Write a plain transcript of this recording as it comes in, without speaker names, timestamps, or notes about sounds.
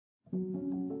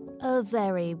A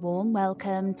very warm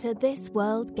welcome to This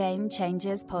World Game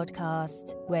Changers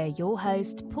podcast, where your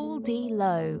host, Paul D.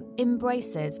 Lowe,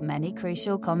 embraces many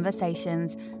crucial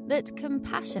conversations that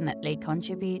compassionately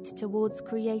contribute towards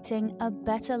creating a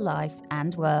better life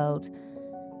and world.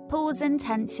 Paul's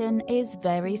intention is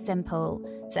very simple: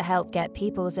 to help get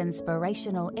people's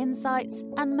inspirational insights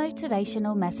and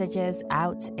motivational messages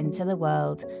out into the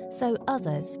world so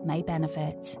others may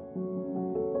benefit.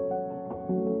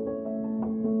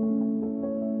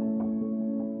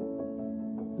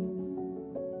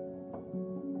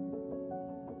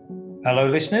 Hello,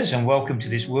 listeners, and welcome to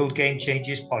this World Game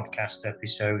Changers podcast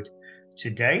episode.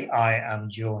 Today, I am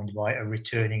joined by a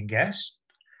returning guest,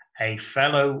 a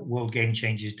fellow World Game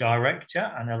Changers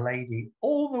director, and a lady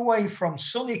all the way from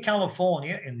sunny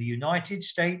California in the United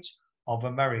States of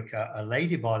America, a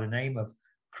lady by the name of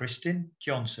Kristen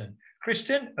Johnson.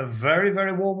 Kristen, a very,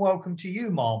 very warm welcome to you,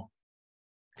 Mom.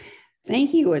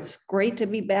 Thank you. It's great to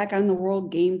be back on the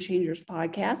World Game Changers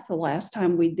podcast. The last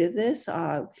time we did this,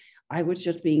 I was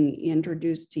just being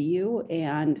introduced to you,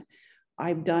 and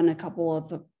I've done a couple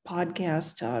of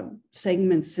podcast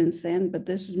segments since then, but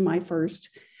this is my first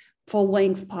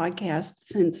full-length podcast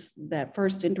since that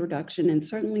first introduction, and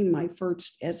certainly my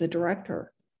first as a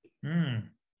director.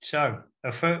 So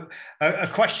a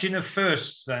question of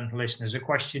firsts then, listeners, a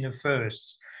question of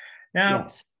firsts. Now,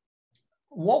 yes.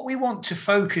 What we want to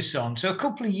focus on, so a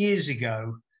couple of years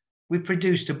ago, we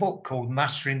produced a book called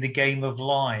Mastering the Game of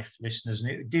Life, listeners, and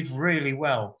it did really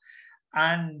well.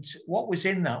 And what was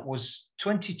in that was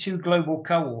 22 global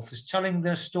co-authors telling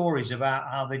their stories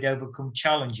about how they'd overcome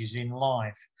challenges in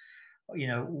life,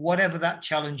 whatever that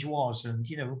challenge was. And,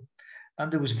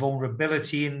 and there was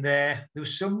vulnerability in there. There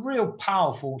was some real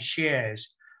powerful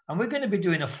shares. And we're going to be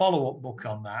doing a follow-up book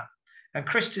on that. And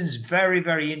Kristen's very,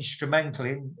 very instrumental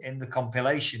in the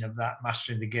compilation of that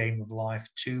Mastering the Game of Life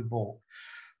 2 book.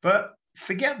 But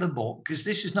forget the book, because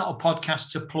this is not a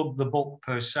podcast to plug the book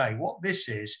per se. What this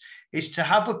is to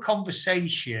have a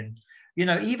conversation,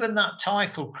 even that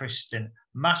title, Kristen,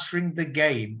 Mastering the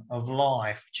Game of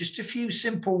Life, just a few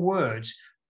simple words,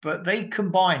 but they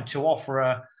combine to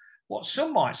offer what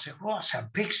some might say, well, that's a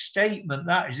big statement,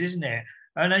 that is, isn't it?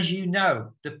 And as you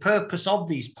know, the purpose of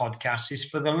these podcasts is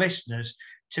for the listeners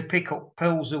to pick up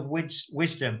pearls of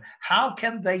wisdom. How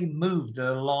can they move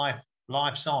their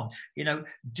lives on?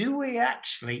 Do we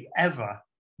actually ever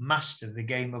master the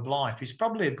game of life? It's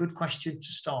probably a good question to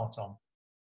start on.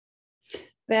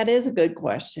 That is a good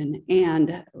question.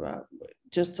 And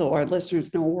just so our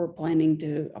listeners know, we're planning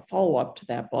to follow up to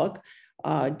that book,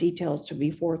 details to be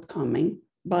forthcoming.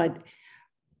 But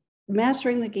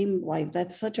mastering the game of life,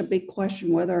 that's such a big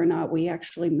question, whether or not we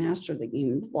actually master the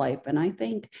game of life. And I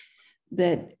think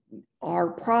that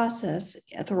our process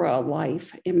throughout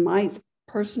life, in my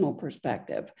personal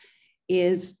perspective,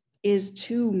 is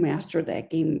to master that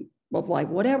game of life,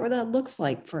 whatever that looks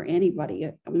like for anybody,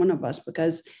 one of us.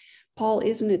 Because Paul,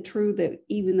 isn't it true that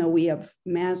even though we have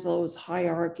Maslow's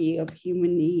hierarchy of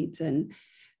human needs and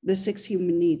the 6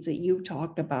 human needs that you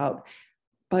talked about,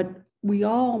 but we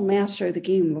all master the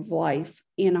game of life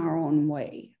in our own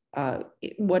way,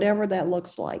 whatever that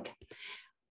looks like.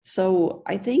 So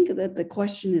I think that the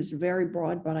question is very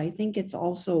broad, but I think it's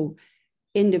also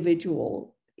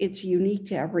individual. It's unique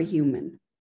to every human.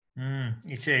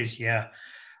 It is, yeah.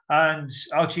 And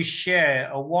I'll just share,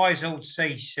 a wise old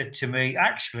sage said to me,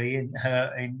 actually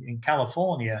in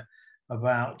California,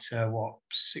 about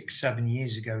 6-7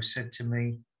 years ago, said to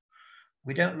me,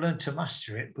 we don't learn to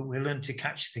master it, but we learn to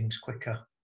catch things quicker.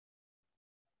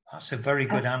 That's a very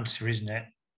good answer, isn't it?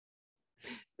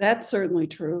 That's certainly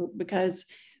true, because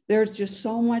there's just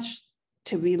so much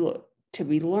to be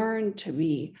learned, to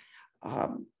be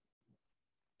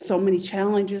so many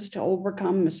challenges to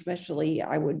overcome, especially,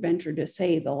 I would venture to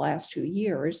say, the last 2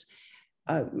 years.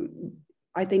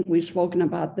 I think we've spoken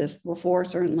about this before,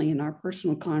 certainly in our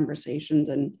personal conversations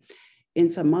and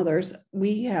in some others.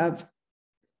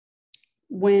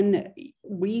 When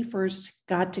we first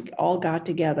got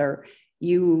together,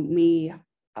 you, me,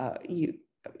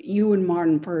 you and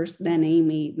Martin first, then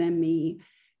Amy, then me,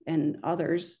 and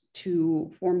others, to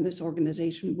form this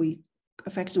organization we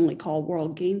affectionately call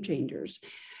World Game Changers.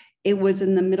 It was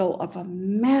in the middle of a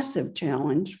massive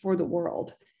challenge for the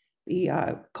world, the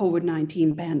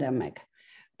COVID-19 pandemic.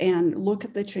 And look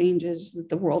at the changes that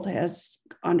the world has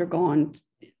undergone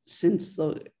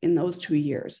in those 2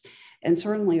 years. And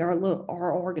certainly our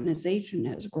organization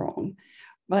has grown.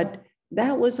 But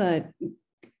that was a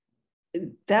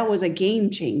game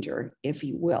changer, if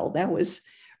you will. That was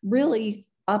really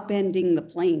upending the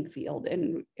playing field.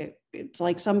 And it's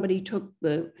like somebody took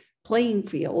the playing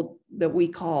field that we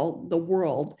call the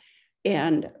world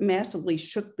and massively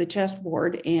shook the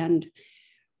chessboard. And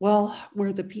well,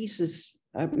 where the pieces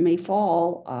may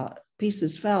fall,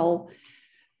 pieces fell,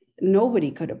 nobody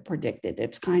could have predicted.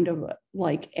 It's kind of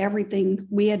like everything,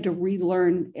 we had to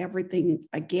relearn everything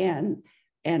again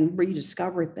and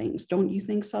rediscover things. Don't you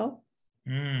think so?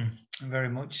 Very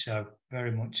much so.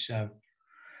 Very much so.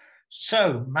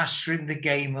 So, mastering the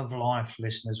game of life,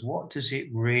 listeners, what does it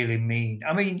really mean?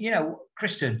 I mean,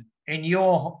 Kristen, in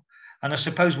your, and I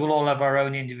suppose we'll all have our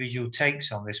own individual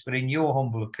takes on this, but in your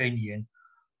humble opinion,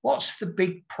 what's the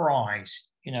big prize?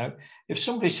 If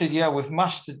somebody said, yeah, we've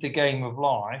mastered the game of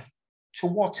life, to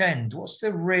what end? What's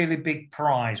the really big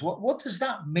prize? What does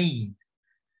that mean?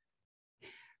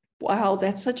 Wow,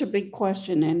 that's such a big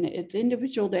question, and it's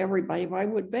individual to everybody. But I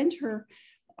would venture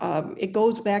it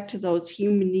goes back to those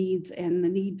human needs and the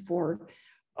need for,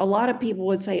 a lot of people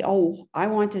would say, oh, I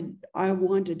want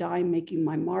to die making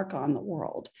my mark on the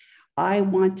world. I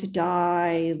want to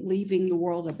die leaving the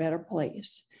world a better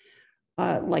place.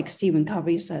 Like Stephen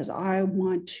Covey says, I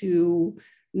want to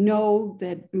know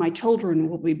that my children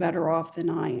will be better off than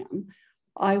I am.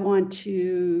 I want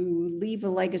to leave a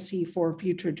legacy for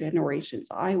future generations.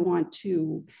 I want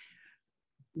to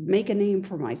make a name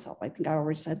for myself. I think I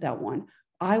already said that one.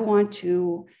 I want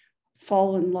to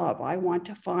fall in love. I want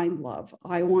to find love.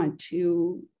 I want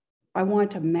to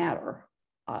matter,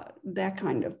 that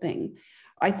kind of thing.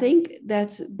 I think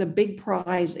that's the big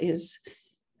prize, is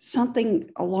something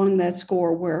along that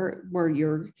score where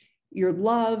you're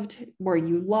loved, where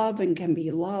you love and can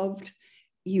be loved.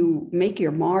 You make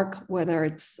your mark, whether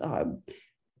it's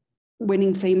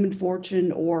winning fame and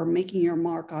fortune or making your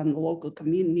mark on the local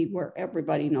community where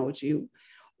everybody knows you,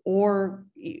 or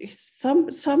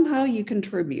somehow you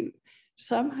contribute.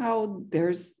 Somehow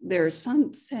there's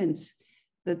some sense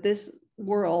that this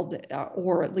world,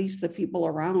 or at least the people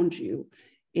around you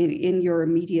in your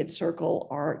immediate circle,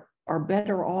 are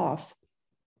better off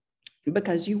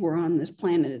because you were on this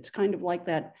planet. It's kind of like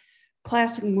that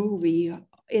classic movie,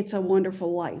 It's a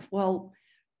Wonderful Life. Well,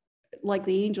 like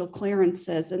the angel Clarence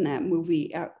says in that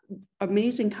movie,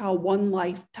 amazing how one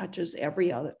life touches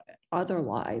every other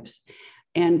lives.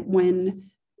 And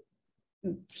when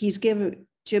he's given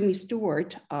Jimmy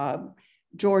Stewart,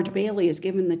 George Bailey is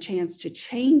given the chance to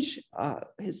change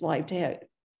his life, to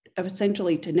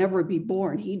essentially to never be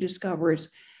born, he discovers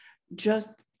just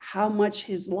how much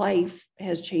his life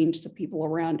has changed the people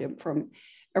around him, from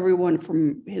everyone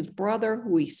from his brother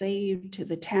who he saved, to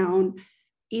the town,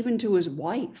 even to his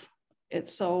wife.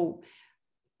 So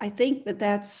I think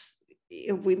that's,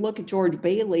 if we look at George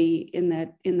Bailey in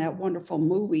that wonderful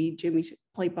movie,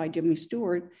 played by Jimmy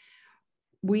Stewart,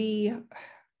 we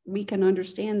can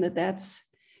understand that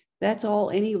that's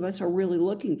all any of us are really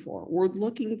looking for. We're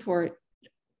looking for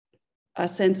a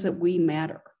sense that we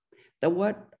matter, that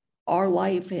what our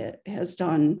life has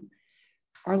done,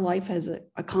 our life has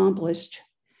accomplished,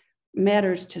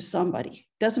 matters to somebody.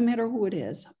 Doesn't matter who it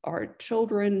is, our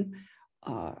children,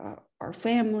 our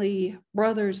family,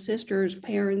 brothers, sisters,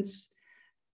 parents,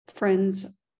 friends,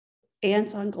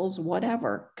 aunts, uncles,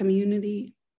 whatever,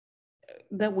 community,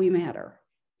 that we matter.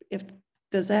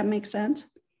 Does that make sense?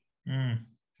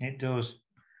 It does.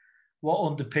 What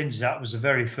underpins that was the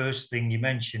very first thing you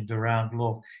mentioned around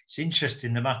love. It's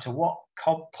interesting, no matter what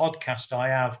podcast I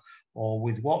have, or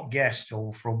with what guest,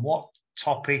 or from what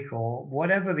topic, or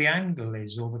whatever the angle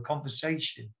is, or the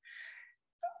conversation,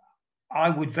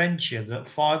 I would venture that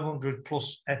 500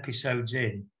 plus episodes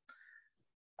in,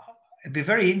 it'd be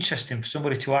very interesting for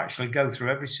somebody to actually go through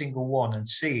every single one and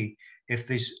see if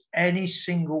there's any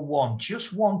single one,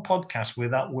 just one podcast where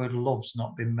that word love's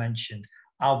not been mentioned.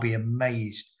 I'll be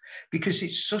amazed, because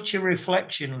it's such a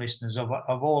reflection, listeners, of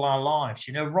all our lives.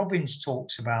 Robbins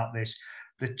talks about this,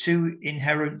 the two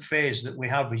inherent fears that we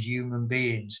have as human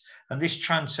beings, and this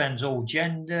transcends all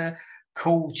gender,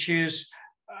 cultures,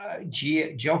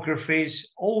 geographies,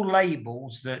 all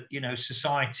labels that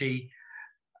society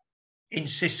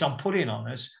insists on putting on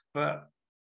us. But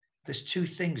there's two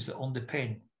things that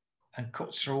underpin and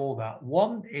cuts through all that.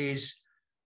 One is,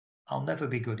 I'll never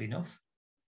be good enough.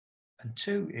 And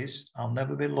two is, I'll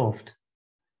never be loved.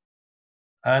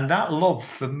 And that love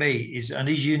for me is, and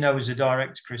as you know, as a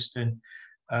director, Kristen,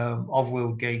 of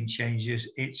World Game Changers,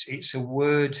 it's a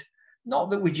word not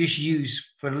that we just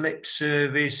use for lip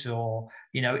service, or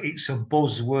it's a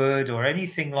buzzword or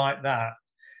anything like that,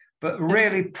 but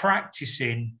really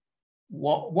practicing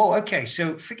okay,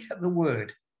 so forget the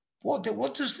word.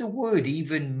 What does the word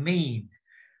even mean?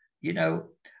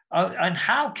 And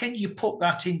how can you put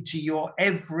that into your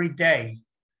everyday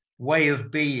way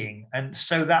of being? And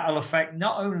so that'll affect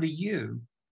not only you,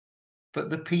 but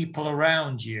the people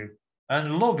around you.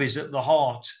 And love is at the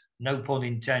heart, no pun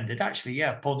intended, actually,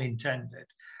 yeah, pun intended,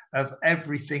 of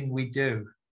everything we do.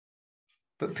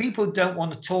 But people don't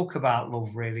want to talk about love,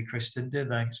 really, Kristen, do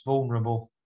they? It's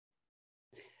vulnerable.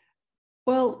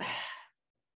 Well,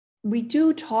 we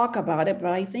do talk about it,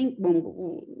 but I think when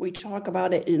we talk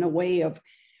about it in a way of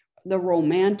the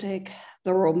romantic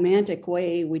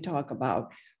way, we talk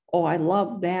about, oh, I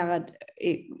love that.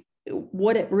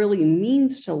 What it really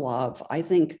means to love, I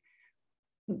think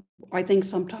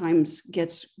sometimes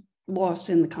gets lost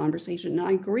in the conversation. And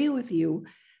I agree with you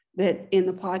that in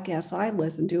the podcasts I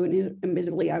listen to, and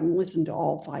admittedly, I haven't listened to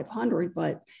all 500,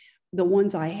 but the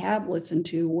ones I have listened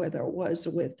to, whether it was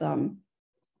with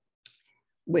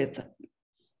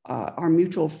our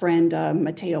mutual friend,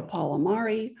 Matteo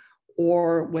Palomari,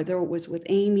 or whether it was with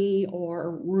Amy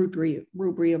or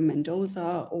Rubria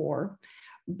Mendoza or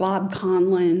Bob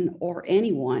Conlon or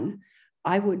anyone,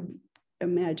 I would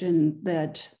imagine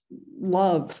that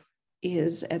love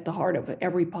is at the heart of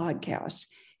every podcast.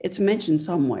 It's mentioned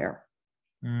somewhere.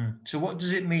 So what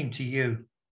does it mean to you?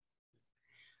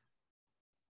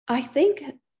 I think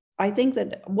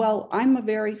that, well, I'm a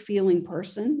very feeling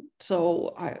person.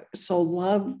 So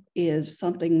love is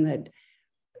something that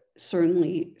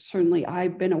certainly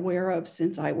I've been aware of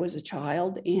since I was a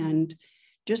child, and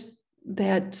just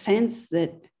that sense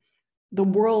that the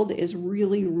world is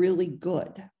really, really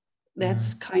good.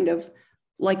 That's kind of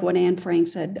like what Anne Frank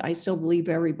said. I still believe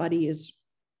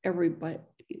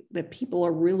that people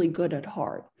are really good at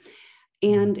heart.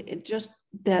 And it just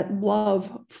that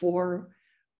love for,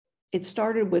 it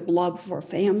started with love for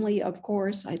family, of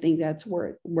course. I think that's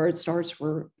where it starts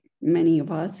for many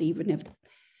of us, even if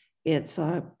it's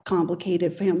a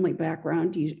complicated family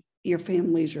background. Your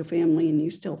family is your family and you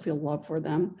still feel love for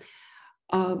them.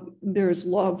 There's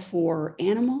love for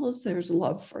animals. There's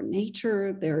love for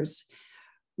nature. There's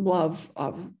love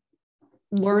of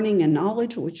learning and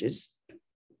knowledge, which is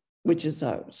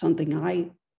something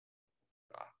I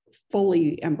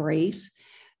fully embrace.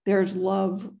 There's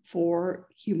love for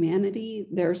humanity.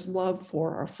 There's love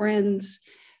for our friends.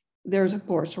 There's, of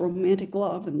course, romantic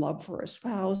love and love for a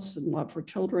spouse and love for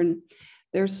children.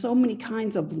 There's so many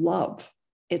kinds of love.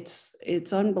 It's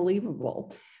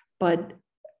unbelievable.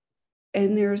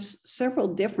 And there's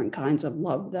several different kinds of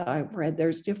love that I've read.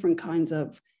 There's different kinds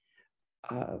of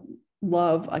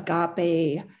love,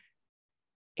 agape,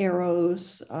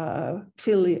 eros,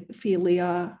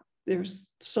 philia. There's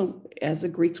so, as the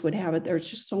Greeks would have it, there's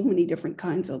just so many different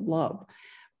kinds of love.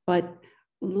 But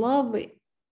love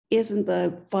isn't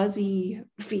the fuzzy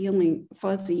feeling,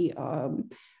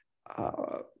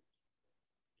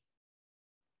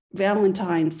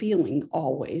 Valentine feeling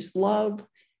always. Love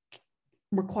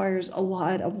requires a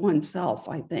lot of oneself,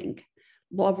 I think.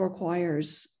 Love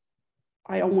requires,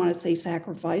 I don't want to say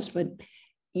sacrifice, but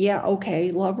yeah,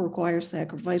 okay, love requires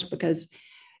sacrifice, because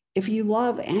if you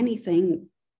love anything,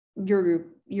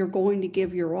 you're going to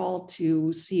give your all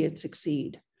to see it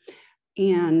succeed.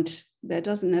 And that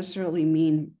doesn't necessarily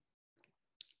mean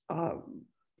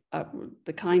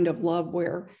the kind of love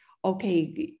where,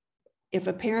 okay, if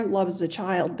a parent loves a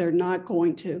child, they're not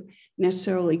going to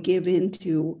necessarily give in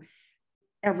to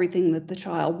everything that the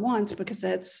child wants, because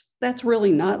that's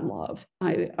really not love.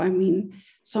 I mean,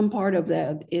 some part of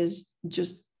that is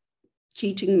just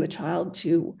teaching the child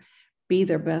to be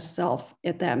their best self,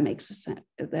 if that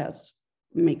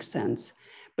makes sense.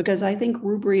 Because I think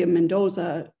Rubria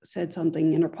Mendoza said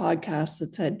something in her podcast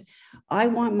that said, I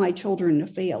want my children to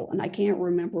fail. And I can't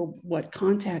remember what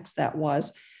context that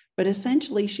was, but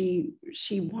essentially she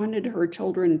wanted her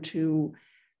children to,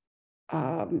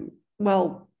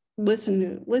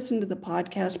 listen to the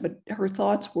podcast, but her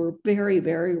thoughts were very,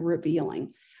 very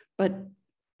revealing. But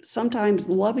sometimes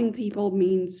loving people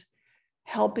means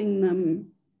helping them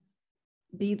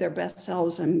be their best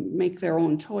selves and make their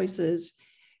own choices,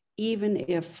 even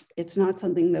if it's not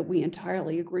something that we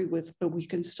entirely agree with, but we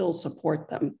can still support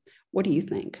them. What do you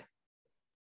think?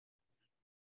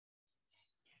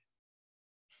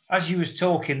 As you was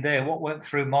talking there, what went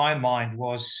through my mind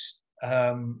was,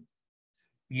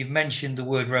 you've mentioned the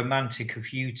word romantic a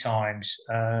few times,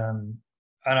 and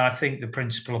I think the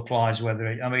principle applies whether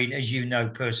I mean, as you know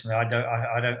personally,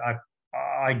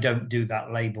 I don't do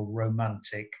that label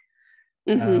romantic.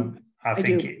 Mm-hmm. I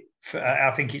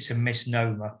think it's a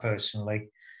misnomer personally.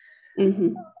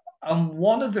 Mm-hmm. And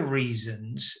one of the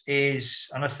reasons is,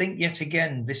 and I think yet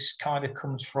again, this kind of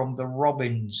comes from the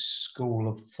Robbins school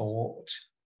of thought.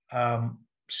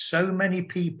 So many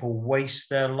people waste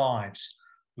their lives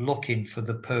looking for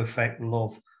the perfect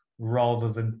love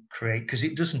rather than create, because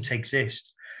it doesn't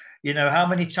exist. You know, how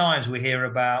many times we hear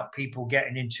about people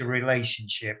getting into a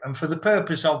relationship, and for the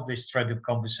purpose of this thread of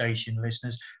conversation,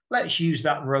 listeners, let's use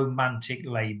that romantic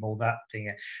label, that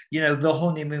thing. You know, the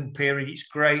honeymoon period, it's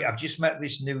great. I've just met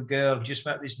this new girl, I've just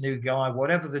met this new guy,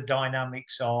 whatever the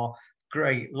dynamics are,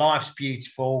 great. Life's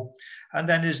beautiful. And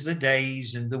then as the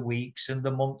days and the weeks and the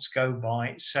months go by,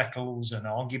 it settles and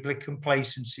arguably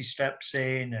complacency steps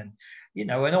in and, you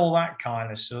know, and all that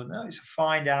kind of stuff. No, it's to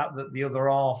find out that the other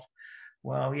half,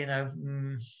 well, you know,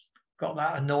 got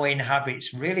that annoying habit.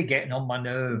 It's really getting on my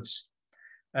nerves.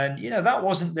 And, you know, that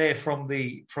wasn't there from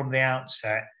the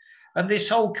outset. And this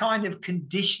whole kind of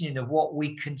conditioning of what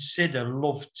we consider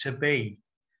love to be,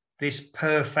 this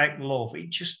perfect love,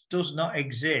 it just does not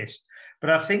exist.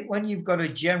 But I think when you've got a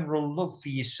general love for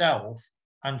yourself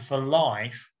and for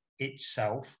life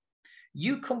itself,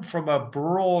 you come from a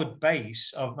broad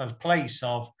base of a place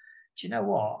of, do you know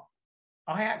what?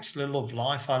 I actually love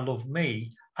life. I love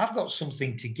me. I've got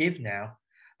something to give now.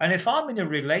 And if I'm in a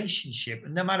relationship,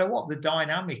 and no matter what the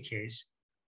dynamic is,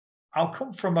 I'll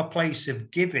come from a place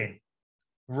of giving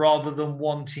rather than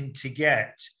wanting to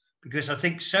get. Because I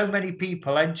think so many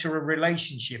people enter a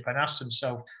relationship and ask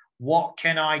themselves, what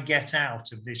can I get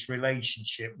out of this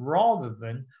relationship, rather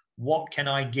than what can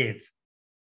I give?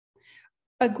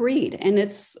 Agreed. And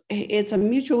it's a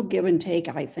mutual give and take,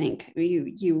 I think.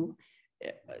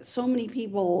 So many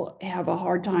people have a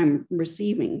hard time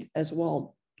receiving as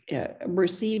well,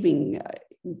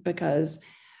 because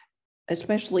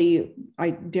especially, I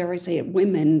dare I say it,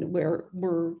 women,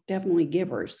 we're definitely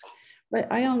givers. But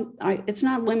it's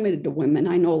not limited to women.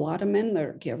 I know a lot of men that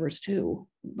are givers too,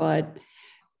 but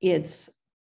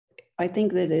I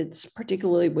think that it's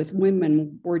particularly with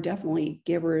women, we're definitely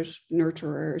givers,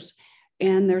 nurturers,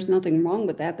 and there's nothing wrong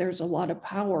with that. There's a lot of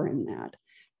power in that.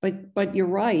 But you're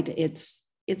right. It's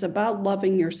about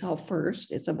loving yourself first.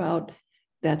 It's about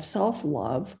that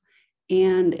self-love,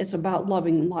 and it's about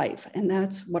loving life. And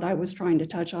that's what I was trying to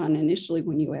touch on initially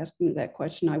when you asked me that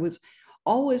question. I was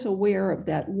always aware of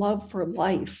that love for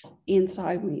life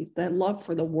inside me, that love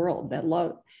for the world,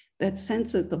 that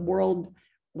sense that the world,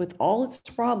 with all its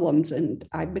problems, and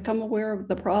I've become aware of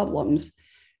the problems,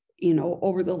 you know,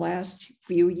 over the last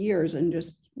few years, and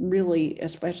just really,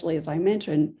 especially as I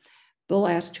mentioned, the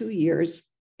last 2 years,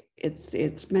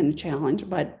 it's been a challenge.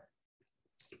 But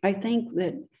I think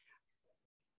that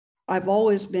I've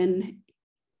always been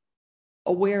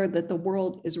aware that the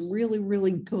world is really,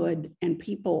 really good, and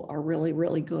people are really,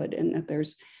 really good, and that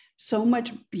there's so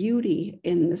much beauty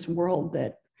in this world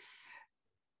that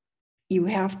you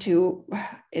have to,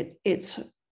 it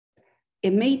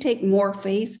may take more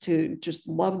faith to just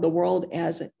love the world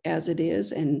as it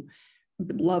is and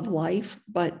love life,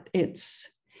 but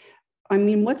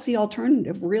what's the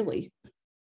alternative, really?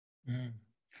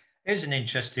 Here's an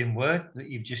interesting word that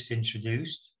you've just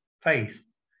introduced, faith.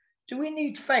 Do we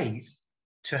need faith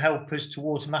to help us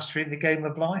towards mastering the game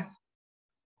of life?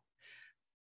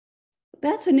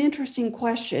 That's an interesting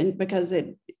question, because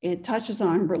it touches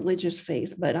on religious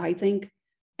faith, but I think,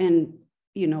 and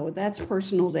you know, that's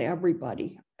personal to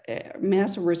everybody.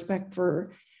 Massive respect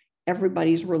for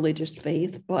everybody's religious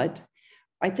faith, but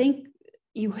I think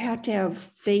you have to have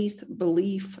faith,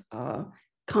 belief,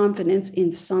 confidence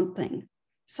in something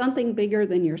bigger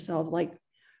than yourself. Like,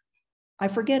 I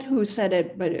forget who said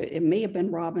it, but it may have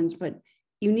been Robbins, but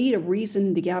you need a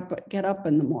reason to get up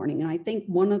in the morning. And I think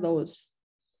one of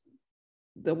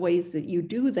the ways that you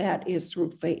do that is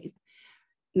through faith.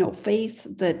 You know, faith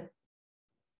that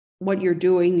what you're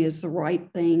doing is the right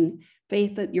thing,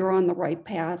 faith that you're on the right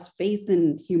path, faith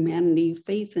in humanity,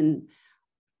 faith in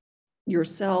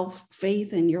yourself,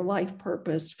 faith in your life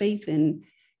purpose, faith in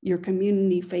your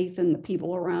community, faith in the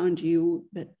people around you,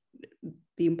 that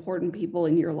the important people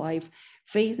in your life,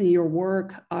 faith in your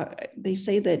work. They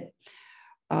say that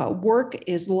work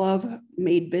is love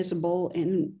made visible,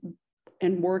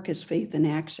 and work is faith in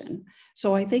action.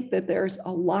 So I think that there's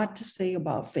a lot to say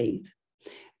about faith.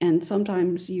 And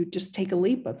sometimes you just take a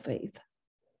leap of faith.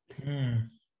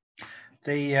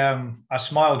 I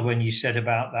smiled when you said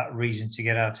about that reason to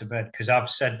get out of bed, because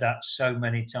I've said that so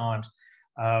many times.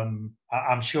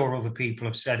 I'm sure other people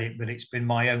have said it, but it's been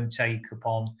my own take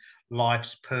upon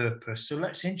life's purpose. So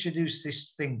let's introduce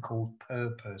this thing called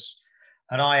purpose.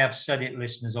 And I have said it,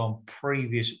 listeners, on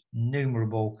previous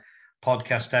innumerable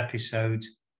podcast episodes.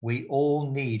 We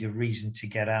all need a reason to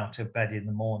get out of bed in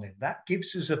the morning. That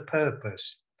gives us a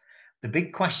purpose. The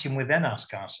big question we then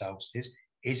ask ourselves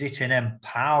is it an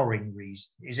empowering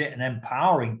reason? Is it an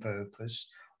empowering purpose,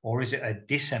 or is it a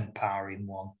disempowering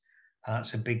one?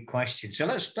 That's a big question. So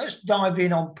let's dive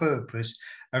in on purpose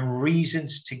and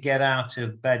reasons to get out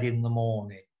of bed in the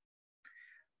morning.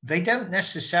 they don't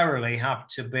necessarily have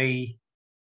to be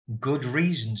good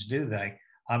reasons, do they?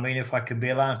 I mean, if I can be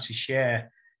allowed to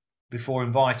share before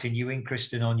inviting you in,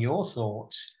 Kristen, on your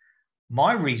thoughts,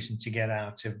 my reason to get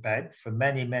out of bed for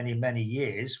many, many, many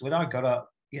years, when I got up,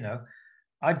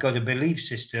 I'd got a belief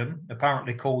system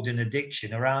apparently called an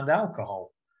addiction around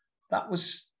alcohol.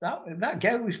 That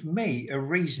gave me a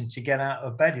reason to get out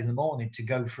of bed in the morning to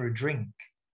go for a drink.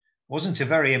 Wasn't a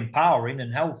very empowering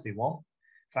and healthy one.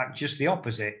 In fact, just the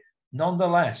opposite.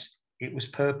 Nonetheless, it was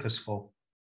purposeful.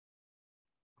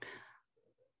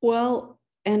 Well,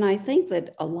 and I think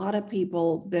that a lot of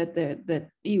people that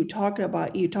you talked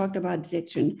about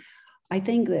addiction. I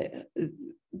think that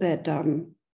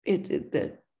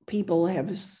people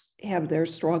have their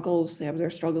struggles. They have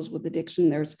their struggles with addiction.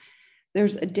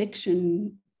 There's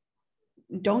addiction.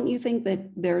 Don't you think that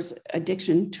there's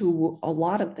addiction to a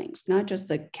lot of things, not just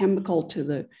the chemical to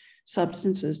the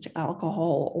substances, to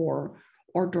alcohol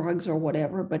or drugs or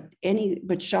whatever, but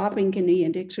shopping can be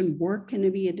addiction, work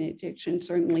can be an addiction.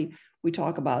 Certainly we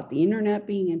talk about the internet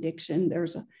being addiction.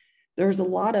 There's a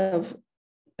lot of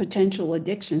potential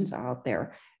addictions out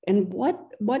there. And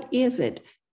what is it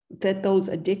that those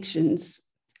addictions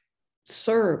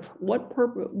serve?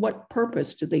 What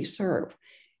purpose do they serve?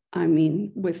 I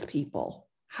mean, with people,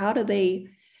 how do they,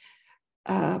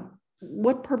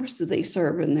 what purpose do they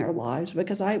serve in their lives?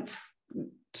 Because I've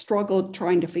struggled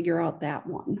trying to figure out that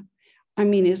one. I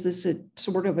mean, is this a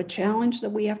sort of a challenge that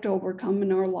we have to overcome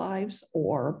in our lives,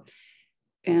 or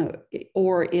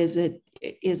is it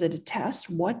a test?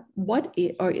 Or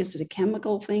is it a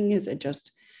chemical thing? Is it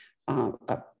just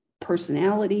a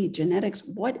personality, genetics?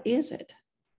 What is it?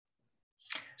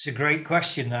 It's a great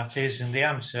question, that is, and the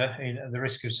answer, at the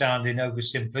risk of sounding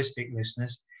oversimplistic,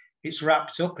 listeners, it's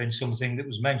wrapped up in something that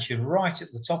was mentioned right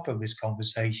at the top of this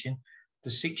conversation: the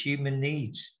 6 human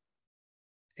needs.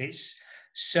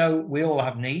 So we all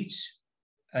have needs,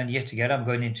 and yet again, I'm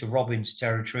going into Robbins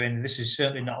territory, and this is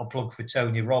certainly not a plug for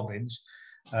Tony Robbins.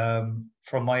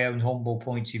 From my own humble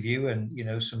point of view, and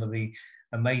some of the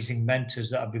amazing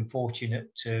mentors that I've been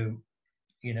fortunate to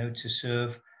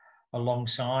serve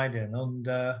alongside and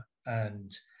under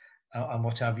and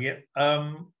what have you.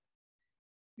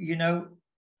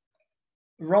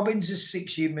 Robbins'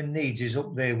 6 human needs is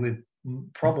up there with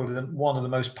probably one of the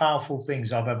most powerful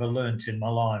things I've ever learned in my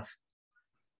life.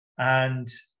 And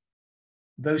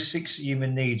those 6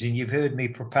 human needs, and you've heard me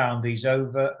propound these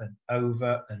over and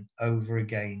over and over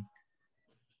again,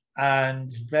 and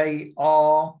they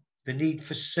are the need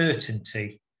for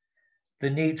certainty, the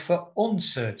need for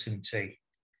uncertainty,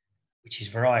 which is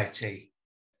variety,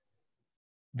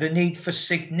 the need for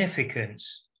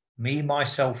significance, me,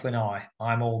 myself, and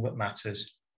I'm all that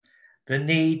matters, the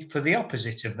need for the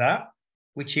opposite of that,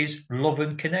 which is love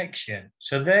and connection.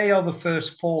 So they are the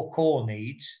first 4 core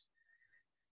needs.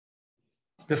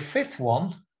 The 5th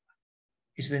one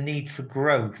is the need for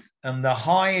growth, and the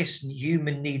highest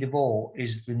human need of all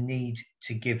is the need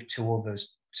to give to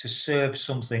others, to serve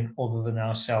something other than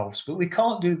ourselves. But we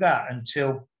can't do that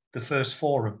until the first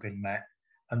 4 have been met,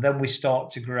 and then we start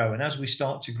to grow. And as we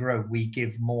start to grow, we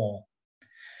give more.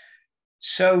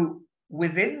 So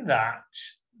within that,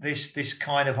 this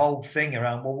kind of whole thing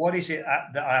around, well, what is it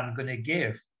that I'm going to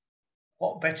give?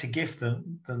 What better gift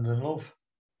than the love?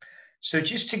 So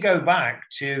just to go back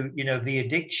to, the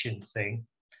addiction thing,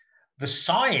 the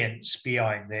science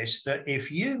behind this, that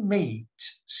if you meet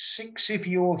 6 of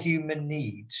your human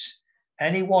needs,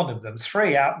 any one of them,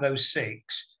 3 out of those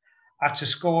 6, at a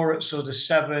score at sort of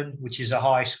 7, which is a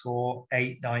high score,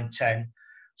 8, 9, 10,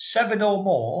 7 or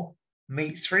more,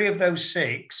 meet 3 of those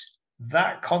 6,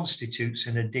 that constitutes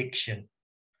an addiction.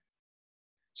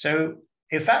 So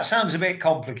if that sounds a bit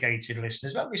complicated,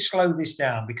 listeners, let me slow this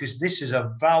down, because this is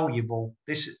a valuable,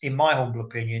 this, in my humble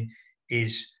opinion,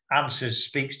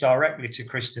 speaks directly to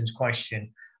Kristen's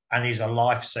question and is a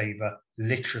lifesaver,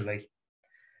 literally.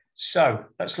 So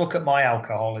let's look at my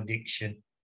alcohol addiction.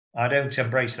 I don't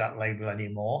embrace that label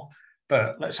anymore,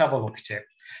 but let's have a look at it.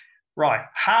 Right,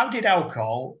 how did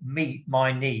alcohol meet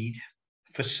my need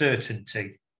for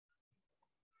certainty?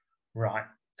 Right,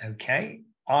 okay.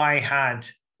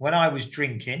 When I was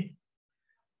drinking,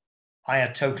 I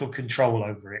had total control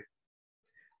over it.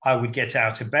 I would get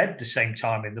out of bed the same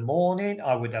time in the morning.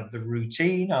 I would have the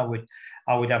routine. I would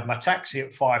have my taxi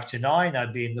at 5 to 9.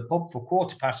 I'd be in the pub for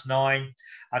 9:15.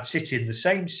 I'd sit in the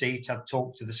same seat. I'd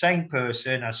talk to the same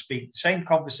person. I'd speak the same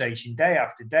conversation day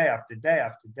after day after day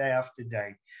after day after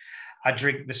day. I'd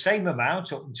drink the same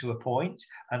amount up to a point,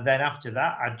 and then after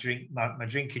that, I'd drink. My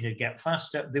drinking would get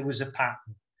faster. There was a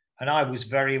pattern, and I was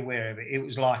very aware of it. It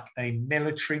was like a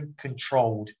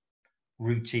military-controlled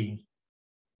routine.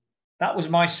 That was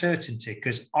my certainty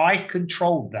because I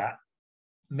controlled that,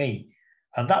 me.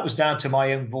 And that was down to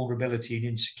my own vulnerability and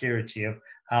insecurity of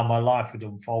how my life had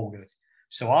unfolded.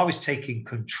 So I was taking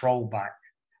control back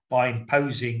by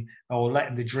imposing or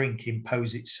letting the drink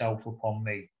impose itself upon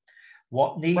me.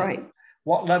 What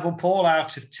level, Paul,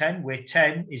 out of 10? We're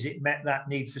 10. Is it met that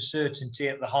need for certainty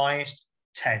at the highest?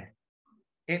 10.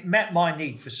 It met my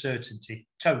need for certainty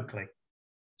totally.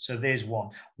 So there's one.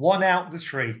 One out of the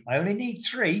 3. I only need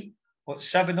 3, but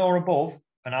 7 or above,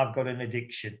 and I've got an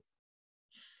addiction.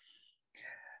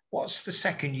 What's the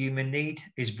second human need?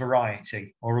 Is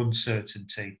variety or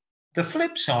uncertainty. The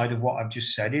flip side of what I've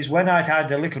just said is when I'd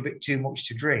had a little bit too much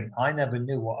to drink, I never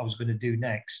knew what I was going to do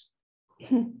next.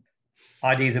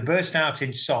 I'd either burst out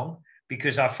in song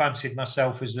because I fancied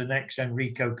myself as the next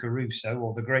Enrico Caruso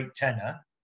or the great tenor,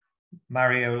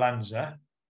 Mario Lanza,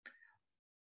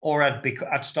 or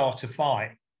I'd start a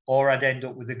fight, or I'd end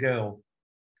up with a girl.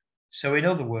 So in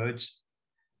other words,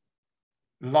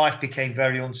 life became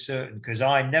very uncertain because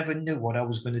I never knew what I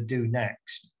was going to do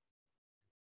next.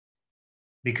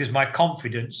 Because my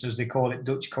confidence, as they call it,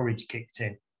 Dutch courage, kicked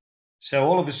in. So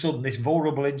all of a sudden, this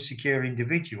vulnerable, insecure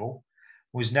individual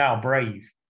was now brave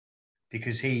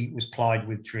because he was plied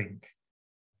with drink.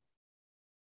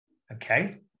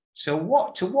 Okay,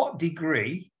 so to what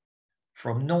degree,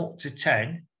 from 0 to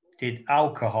 10, did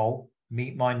alcohol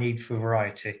meet my need for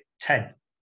variety? 10.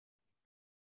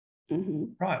 Mm-hmm.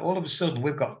 Right, all of a sudden,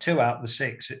 we've got 2 out of the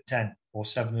 6 at 10 or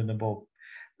 7 and above.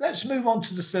 Let's move on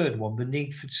to the third one, the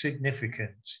need for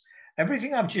significance.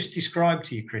 Everything I've just described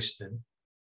to you, Kristen,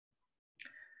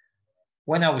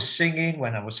 when I was singing,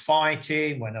 when I was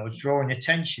fighting, when I was drawing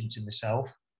attention to myself,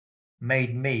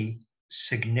 made me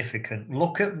significant.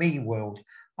 Look at me, world.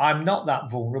 I'm not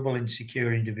that vulnerable,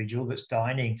 insecure individual that's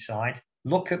dying inside.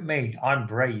 Look at me. I'm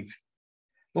brave.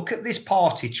 Look at this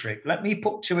party trick. Let me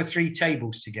put 2 or 3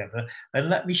 tables together and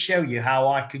let me show you how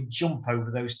I can jump over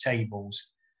those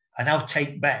tables. And I'll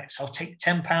take bets. I'll take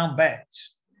 £10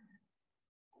 bets.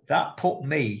 That put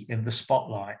me in the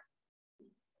spotlight.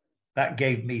 That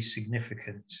gave me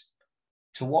significance.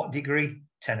 To what degree?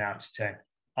 10 out of 10.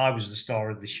 I was the star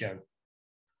of the show.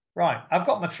 Right, I've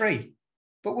got my 3,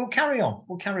 but we'll carry on.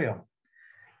 We'll carry on.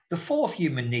 The fourth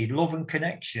human need, love and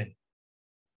connection.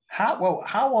 How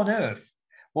on earth?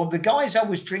 Well, the guys I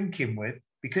was drinking with,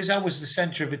 because I was the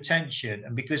center of attention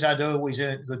and because I'd always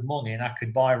earned good money and I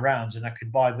could buy rounds and I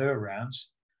could buy their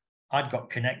rounds, I'd got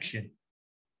connection.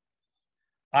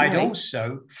 I'd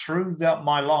also, through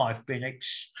my life, been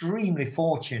extremely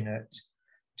fortunate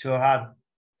to have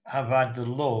had the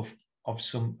love of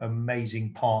some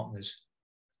amazing partners.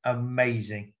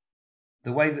 Amazing.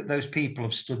 The way that those people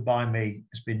have stood by me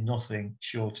has been nothing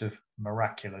short of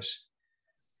miraculous.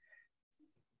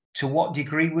 To what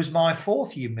degree was my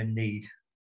fourth human need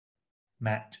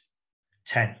met?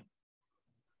 10.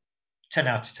 10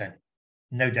 out of 10.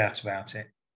 No doubt about it.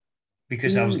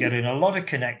 Because I was getting a lot of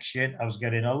connection. I was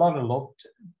getting a lot of love.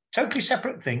 Totally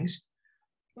separate things.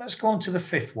 Let's go on to the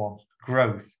fifth one,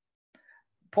 growth.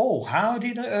 Paul, how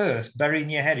did on earth burying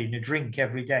your head in a drink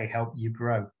every day help you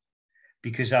grow?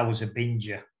 Because I was a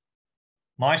binger.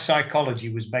 My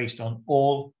psychology was based on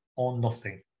all or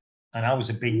nothing. And I was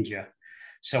a binger.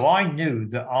 So I knew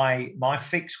that my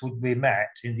fix would be met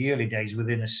in the early days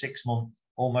within a 6 month,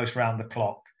 almost round the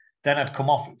clock. Then I'd come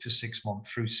off it for 6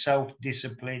 months through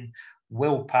self-discipline,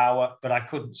 willpower, but I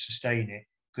couldn't sustain it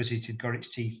because it had got its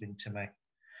teeth into me.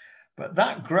 But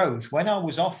that growth, when I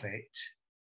was off it,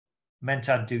 meant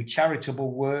I'd do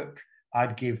charitable work.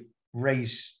 I'd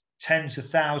raise tens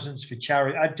of thousands for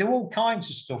charity. I'd do all kinds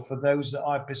of stuff for those that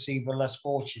I perceive are less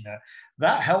fortunate.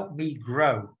 That helped me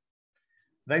grow.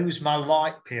 Those were my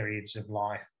light periods of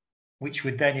life, which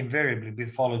would then invariably be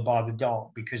followed by the dark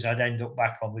because I'd end up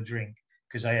back on the drink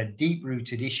because I had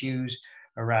deep-rooted issues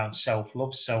around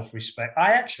self-love, self-respect.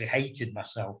 I actually hated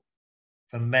myself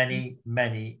for many,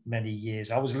 many, many years.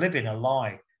 I was living a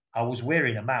lie. I was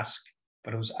wearing a mask,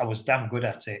 but I was damn good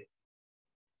at it.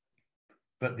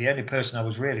 But the only person I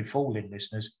was really fooling,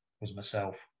 listeners, was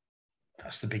myself.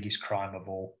 That's the biggest crime of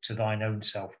all. To thine own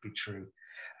self be true.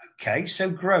 Okay, so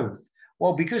growth.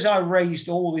 Well, because I raised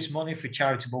all this money for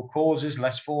charitable causes,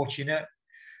 less fortunate,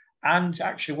 and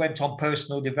actually went on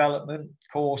personal development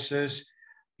courses,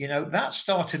 that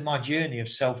started my journey of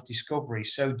self-discovery.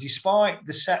 So despite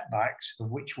the setbacks,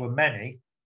 of which were many,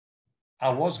 I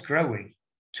was growing.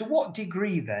 To what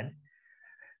degree then?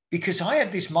 Because I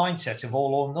had this mindset of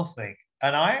all or nothing.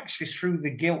 And I actually, through the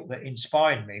guilt that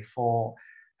inspired me for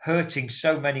hurting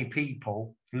so many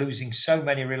people, losing so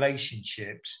many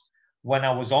relationships when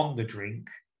I was on the drink,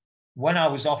 when I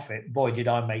was off it, boy, did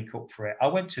I make up for it. I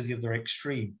went to the other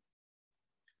extreme.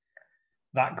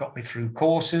 That got me through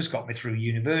courses, got me through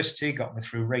university, got me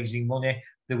through raising money.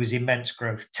 There was immense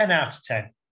growth, 10 out of 10.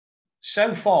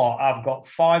 So far, I've got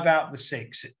 5 out of the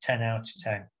 6 at 10 out of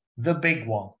 10. The big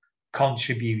one,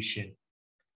 contribution.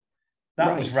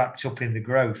 That was wrapped up in the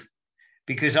growth.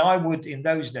 Because I would, in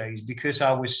those days, because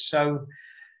I was so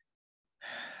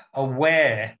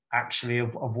aware, actually,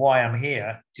 of why I'm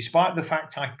here, despite the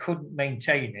fact I couldn't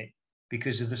maintain it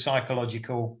because of the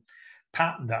psychological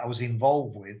pattern that I was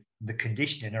involved with, the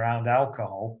conditioning around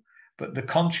alcohol, but the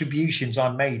contributions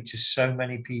I made to so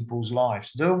many people's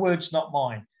lives. Their words, not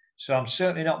mine. So I'm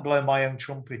certainly not blowing my own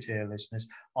trumpet here, listeners.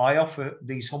 I offer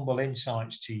these humble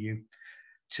insights to you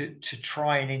to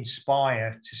try and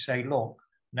inspire, to say, look,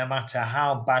 no matter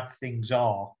how bad things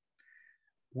are,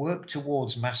 work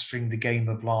towards mastering the game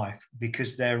of life,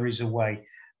 because there is a way.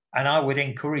 And I would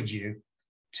encourage you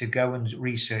to go and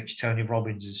research Tony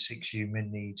Robbins' 6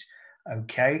 Human Needs.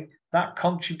 Okay, that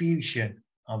contribution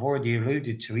I've already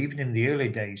alluded to, even in the early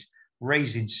days,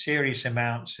 raising serious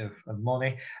amounts of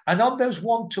money. And on those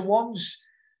one-to-ones,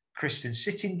 Kristen,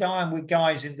 sitting down with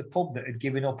guys in the pub that had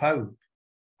given up hope.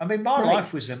 I mean, my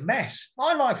life was a mess.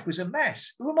 My life was a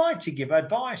mess. Who am I to give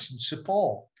advice and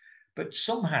support? But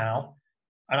somehow,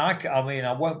 and I mean,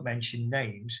 I won't mention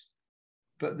names,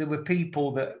 but there were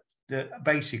people that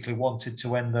basically wanted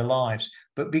to end their lives.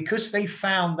 But because they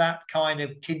found that kind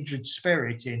of kindred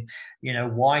spirit in,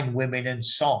 wine, women, and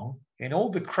song, in all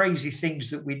the crazy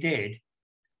things that we did,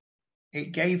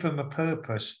 it gave them a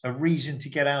purpose, a reason to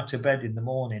get out of bed in the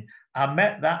morning. I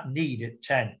met that need at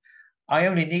 10. I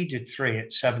only needed 3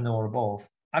 at 7 or above.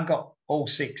 I got all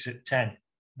 6 at 10.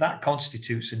 That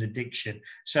constitutes an addiction.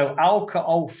 So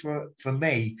alcohol for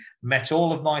me met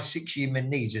all of my 6 human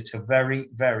needs at a very,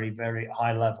 very, very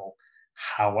high level.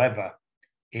 However,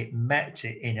 it met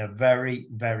it in a very,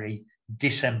 very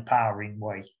disempowering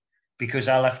way, because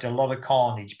I left a lot of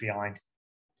carnage behind,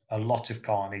 a lot of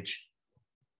carnage.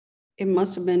 It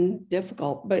must have been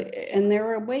difficult, and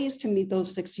there are ways to meet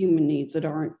those 6 human needs that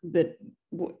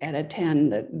at a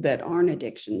 10 that aren't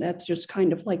addiction. That's just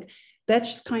kind of like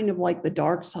the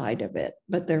dark side of it.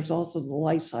 But there's also the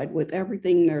light side. With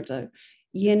everything, there's a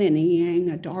yin and a yang,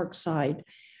 a dark side.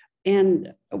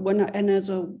 And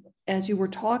as you were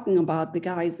talking about the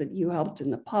guys that you helped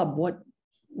in the pub,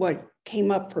 what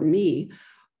came up for me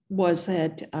was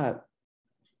that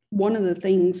one of the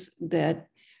things that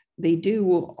they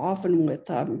do often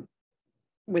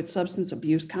with substance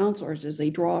abuse counselors is they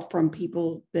draw from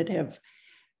people that have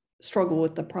struggled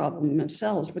with the problem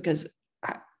themselves, because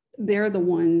they're the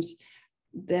ones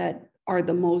that are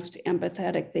the most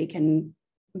empathetic.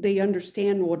 They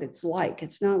understand what it's like.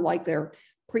 It's not like they're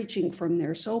preaching from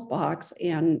their soapbox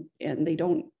and they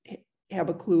don't have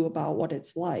a clue about what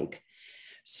it's like.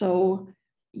 So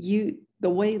the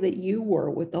way that you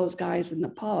were with those guys in the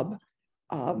pub,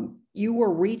 you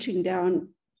were reaching down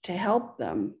to help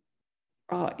them.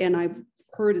 And I've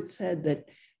heard it said that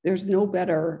there's no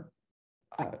better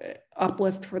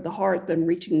uplift for the heart than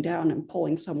reaching down and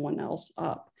pulling someone else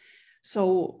up.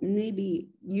 So maybe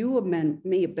you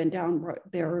may have been down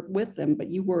there with them, but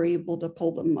you were able to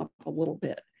pull them up a little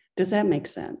bit. Does that make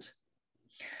sense?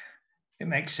 It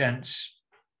makes sense.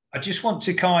 I just want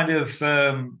to kind of,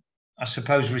 I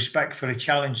suppose, respectfully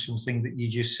challenge something that you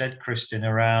just said, Kristen,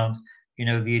 around,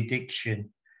 the addiction.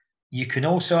 You can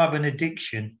also have an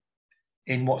addiction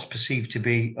in what's perceived to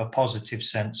be a positive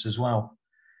sense as well.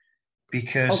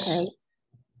 Because,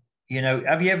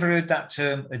 have you ever heard that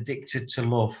term, addicted to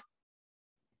love?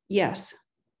 Yes.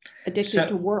 Addicted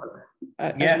to work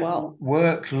as well.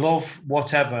 Work, love,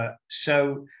 whatever.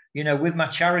 So, with my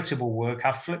charitable work,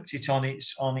 I flipped it on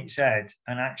its head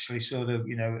and actually sort of,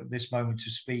 at this moment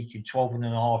of speaking, 12 and a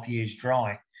half years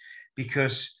dry,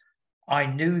 because I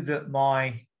knew that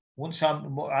once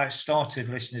I started,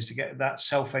 listeners, to get that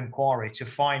self-inquiry, to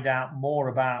find out more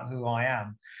about who I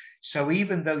am. So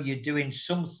even though you're doing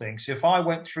something, so if I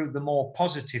went through the more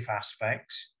positive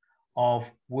aspects of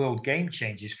World Game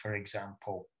Changers, for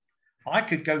example, I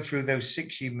could go through those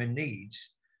 6 human needs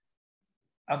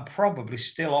and probably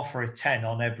still offer a 10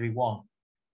 on every one.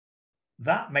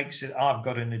 That makes it, I've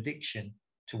got an addiction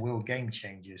to World Game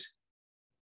Changers.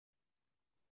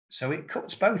 So it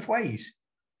cuts both ways.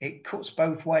 It cuts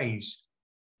both ways.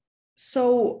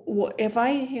 So if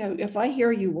I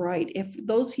hear you right, if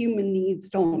those human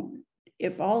needs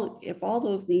if all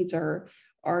those needs are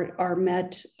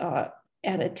met at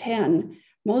a 10,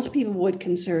 most people would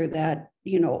consider that,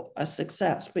 a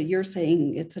success, but you're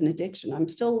saying it's an addiction. I'm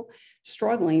still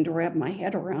struggling to wrap my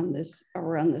head around this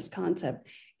concept.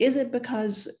 Is it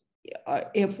because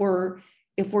if we're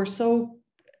so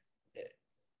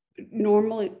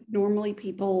normally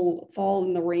people fall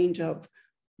in the range of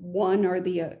 1 or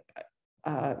the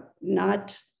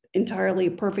not entirely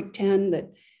a perfect 10,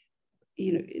 that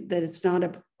that it's not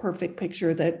a perfect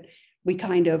picture, that we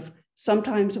kind of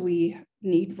sometimes we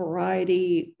need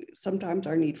variety, sometimes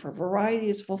our need for variety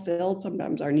is fulfilled,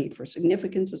 sometimes our need for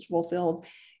significance is fulfilled.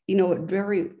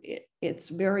 It's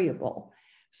variable.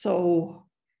 So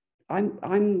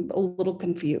I'm a little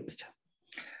confused.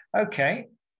 Okay,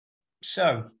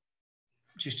 so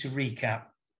just to recap,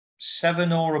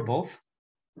 7 or above,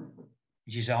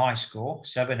 which is a high score,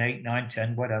 7, 8, 9,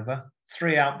 10, whatever,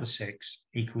 3 out of the 6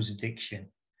 equals addiction.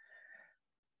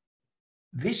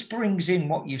 This brings in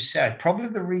what you've said, probably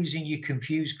the reason you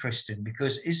confuse, Kristen,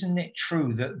 because isn't it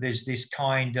true that there's this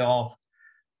kind of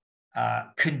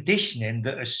conditioning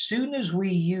that as soon as we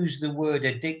use the word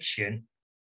addiction,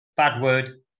 bad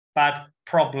word, bad,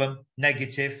 problem,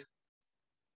 negative,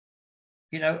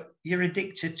 you're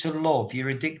addicted to love, you're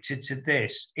addicted to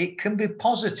this. It can be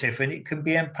positive and it can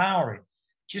be empowering.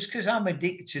 Just because I'm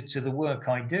addicted to the work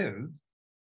I do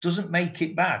doesn't make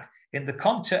it bad. In the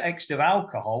context of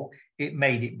alcohol, it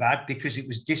made it bad because it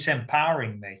was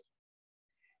disempowering me.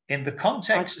 In the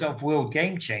context of World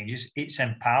Game Changers, it's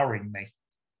empowering me.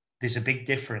 There's a big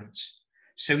difference.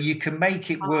 So you can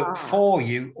make it work for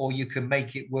you, or you can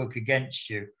make it work against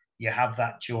you. You have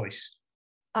that choice.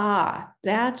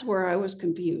 That's where I was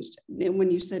confused.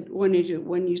 When you said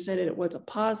it was a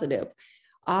positive,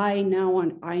 I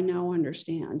now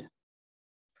understand.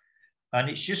 And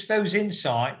it's just those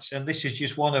insights, and this is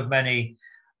just one of many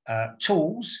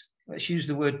tools. Let's use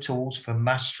the word tools for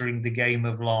mastering the game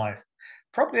of life.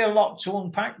 Probably a lot to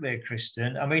unpack there,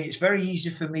 Kristen. I mean, it's very easy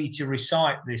for me to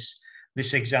recite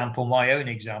this example, my own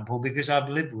example, because I've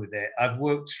lived with it. I've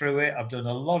worked through it. I've done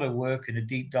a lot of work and a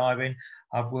deep dive in.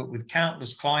 I've worked with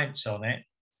countless clients on it.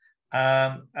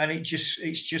 And it's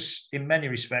just, in many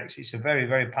respects, it's a very,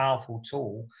 very powerful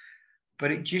tool.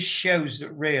 But it just shows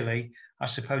that really, I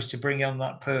suppose, to bring on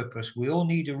that purpose, we all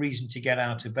need a reason to get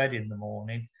out of bed in the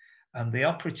morning. And the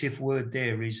operative word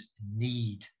there is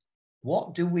need.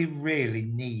 What do we really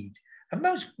need? And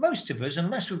most of us,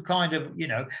 unless we've kind of,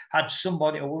 had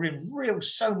somebody, or we're in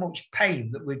so much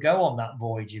pain that we go on that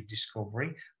voyage of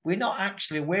discovery, we're not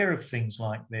actually aware of things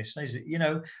like this, is it?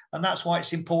 And that's why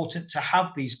it's important to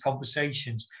have these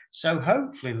conversations. So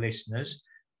hopefully, listeners,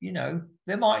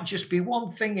 there might just be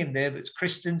one thing in there that's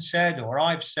Kristen said or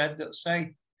I've said that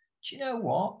say, do you know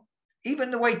what?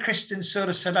 Even the way Kristen sort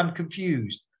of said, I'm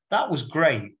confused, that was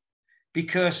great.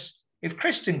 Because if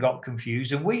Kristen got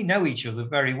confused, and we know each other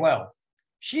very well,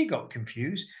 she got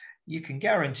confused, you can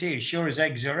guarantee, as sure as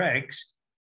eggs are eggs,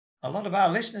 a lot of our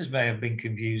listeners may have been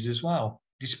confused as well,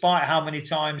 despite how many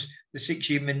times the 6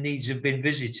 Human Needs have been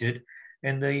visited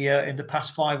in the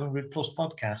past 500 plus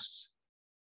podcasts.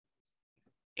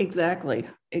 Exactly.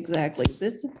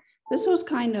 This was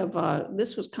kind of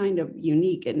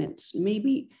unique, and it's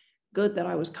maybe good that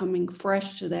I was coming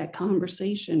fresh to that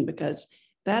conversation, because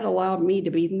that allowed me to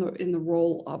be in the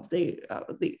role of the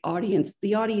audience.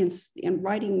 The audience, in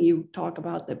writing, you talk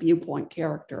about the viewpoint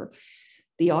character,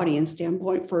 the audience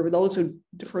standpoint. For those who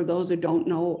don't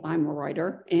know, I'm a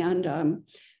writer, and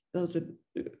those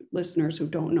listeners who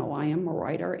don't know, I am a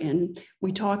writer, and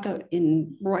we talk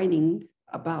in writing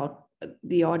about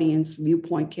the audience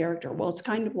viewpoint character. Well, it's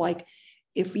kind of like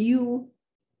if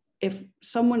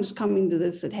someone is coming to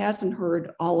this that hasn't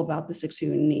heard all about the 6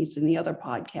 Human Needs and the other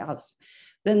podcasts,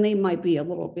 then they might be a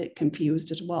little bit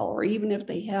confused as well. Or even if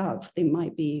they have, they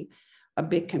might be a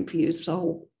bit confused.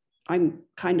 So I'm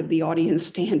kind of the audience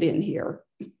stand-in here.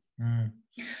 Mm.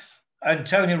 And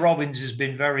Tony Robbins has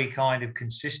been very kind of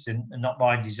consistent, and not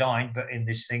by design, but in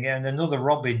this thing. And another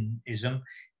Robinism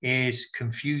is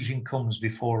confusion comes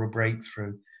before a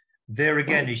breakthrough. There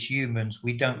again, as humans,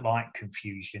 we don't like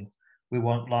confusion. We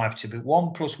want life to be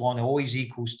 1 + 1 always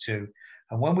equals 2.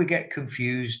 And when we get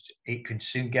confused, it can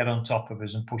soon get on top of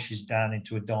us and push us down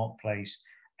into a dark place.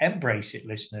 Embrace it,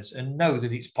 listeners, and know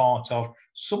that it's part of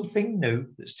something new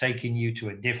that's taking you to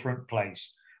a different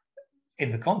place.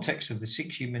 In the context of the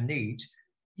 6 Human Needs,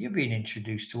 you're being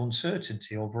introduced to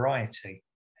uncertainty or variety.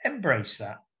 Embrace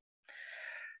that.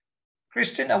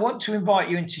 Kristen, I want to invite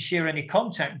you in to share any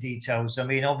contact details. I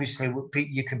mean, obviously,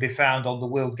 you can be found on the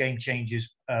World Game Changers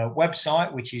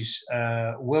website, which is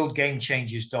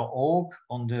worldgamechangers.org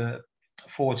under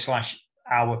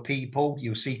 /our people.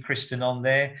 You'll see Kristen on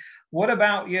there. What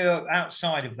about you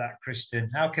outside of that, Kristen?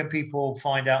 How can people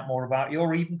find out more about you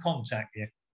or even contact you?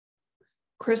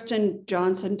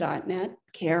 KristenJohnson.net,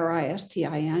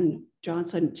 KRISTIN,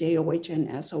 Johnson,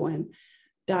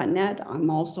 JOHNSON.net. I'm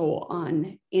also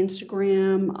on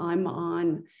Instagram. I'm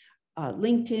on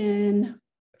LinkedIn,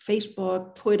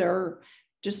 Facebook, Twitter,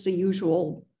 just the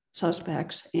usual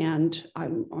suspects. And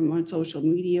I'm on social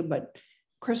media, but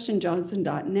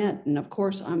KristenJohnson.net. And of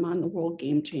course, I'm on the World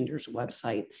Game Changers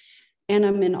website. And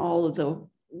I'm in all of the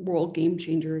World Game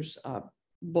Changers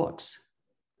books.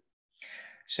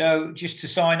 So just to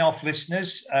sign off,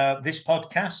 listeners, this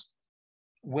podcast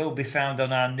will be found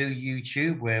on our new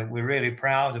YouTube, where we're really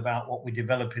proud about what we're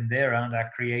developing there and our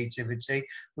creativity.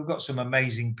 We've got some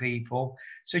amazing people.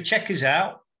 So check us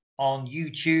out on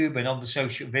YouTube and on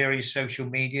the various social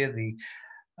media, the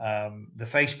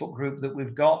Facebook group that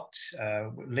we've got,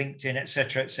 LinkedIn,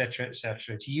 etc., etc.,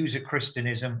 etc. To use a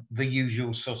Christianism, the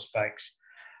usual suspects.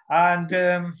 And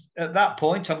at that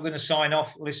point, I'm going to sign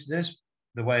off, listeners,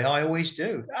 the way I always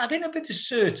do, adding a bit of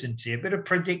certainty, a bit of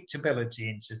predictability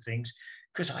into things,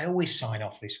 because I always sign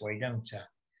off this way, don't I?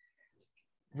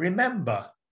 Remember,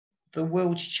 the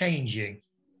world's changing.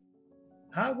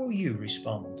 How will you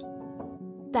respond?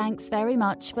 Thanks very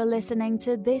much for listening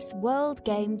to this World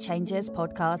Game Changers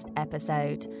podcast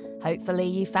episode. Hopefully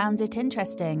you found it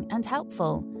interesting and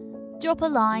helpful. Drop a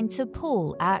line to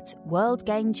Paul at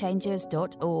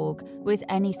worldgamechangers.org with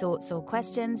any thoughts or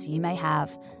questions you may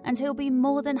have, and he'll be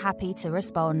more than happy to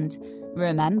respond.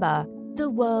 Remember, the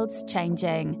world's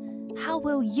changing. How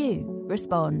will you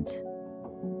respond?